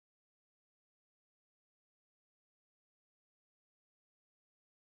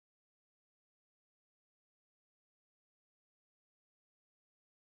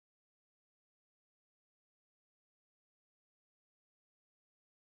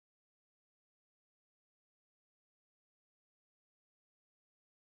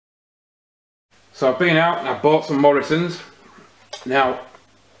So I've been out and I bought some Morrisons. Now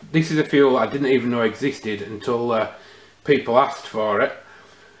this is a fuel I didn't even know existed until people asked for it.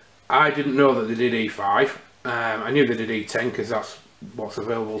 I didn't know that they did E5. I knew they did E10 because that's what's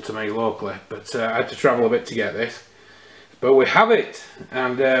available to me locally, but I had to travel a bit to get this. But we have it,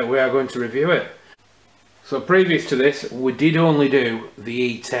 and we are going to review it. So previous to this, we did only do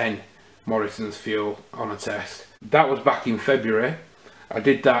the E10 Morrisons fuel on a test. That was back in February. I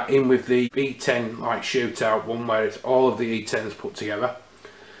did that in with the E10 like shootout one where it's all of the E10s put together.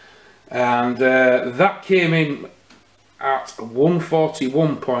 And that came in at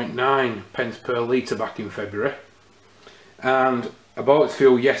 141.9 pence per litre back in February. And I bought this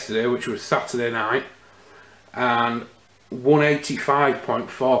fuel yesterday, which was Saturday night, and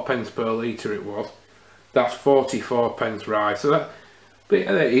 185.4 pence per litre it was. That's 44 pence rise. So that, but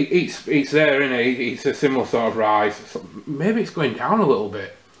it's there, isn't it? It's a similar sort of rise. So maybe it's going down a little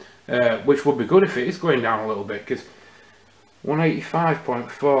bit, which would be good if it is going down a little bit, because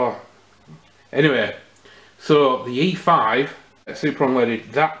 185.4. Anyway, so the E5 Super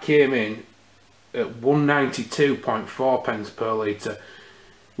Unleaded, that came in at 192.4 pence per litre,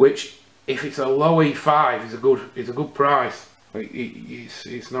 which, if it's a low E5, is a good price.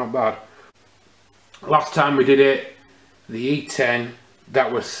 It's not bad. Last time we did it, the E10,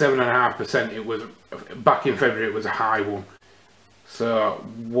 that was 7.5%. It was back in February. It was a high one. So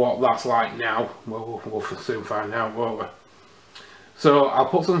what that's like now, well, we'll soon find out, won't we? So I'll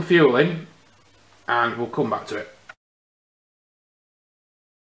put some fuel in, and we'll come back to it.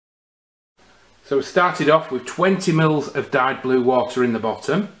 So we started off with 20 mils of dyed blue water in the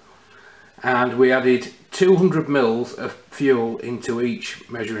bottom, and we added 200 mils of fuel into each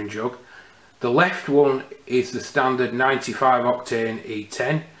measuring jug. The left one is the standard 95 octane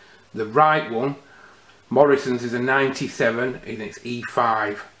E10. The right one, Morrisons, is a 97 and it's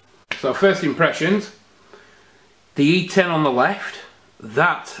E5. So first impressions, the E10 on the left,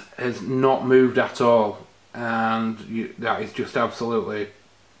 that has not moved at all, and that is just absolutely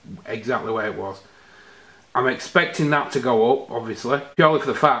exactly where it was. I'm expecting that to go up, obviously, purely for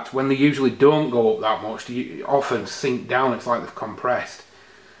the fact when they usually don't go up that much, they often sink down. It's like they've compressed.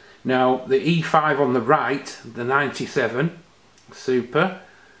 Now the E5 on the right, the 97 Super,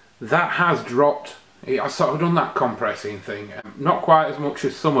 that has dropped. It has sort of done that compressing thing, not quite as much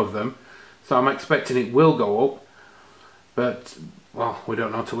as some of them, so I'm expecting it will go up, but well, we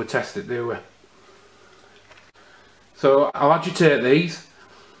don't know till we test it, do we? So I'll agitate these.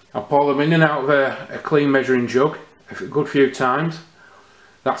 I'll pour them in and out of a clean measuring jug a good few times.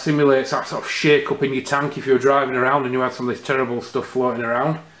 That simulates that sort of shake up in your tank if you're driving around and you had some of this terrible stuff floating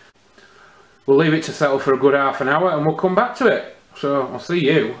around. We'll leave it to settle for a good half an hour and we'll come back to it. So I'll see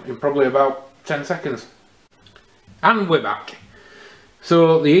you in probably about 10 seconds. And we're back.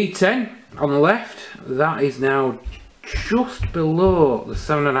 So the E10 on the left, that is now just below the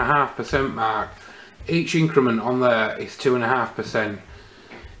 7.5% mark. Each increment on there is 2.5%.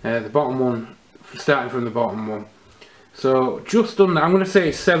 The bottom one, starting from the bottom one, so just under, I'm going to say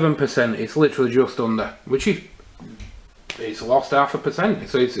it's 7%. It's literally just under, which is, it's lost 0.5%,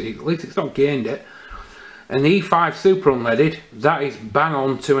 so at least it's not gained it. And the E5 Super Unleaded, that is bang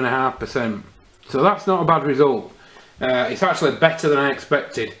on 2.5%, so that's not a bad result. It's actually better than I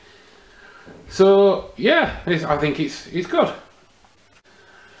expected. So yeah, I think it's good.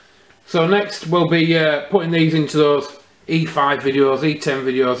 So next we'll be putting these into those E5 videos, E10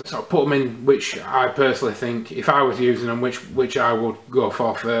 videos, so I'll put them in which I personally think, if I was using them, which I would go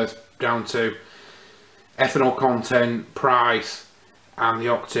for first, down to ethanol content, price and the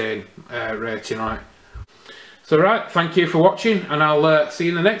octane rating on it. So right, thank you for watching, and I'll see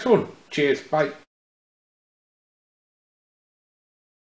you in the next one. Cheers, bye.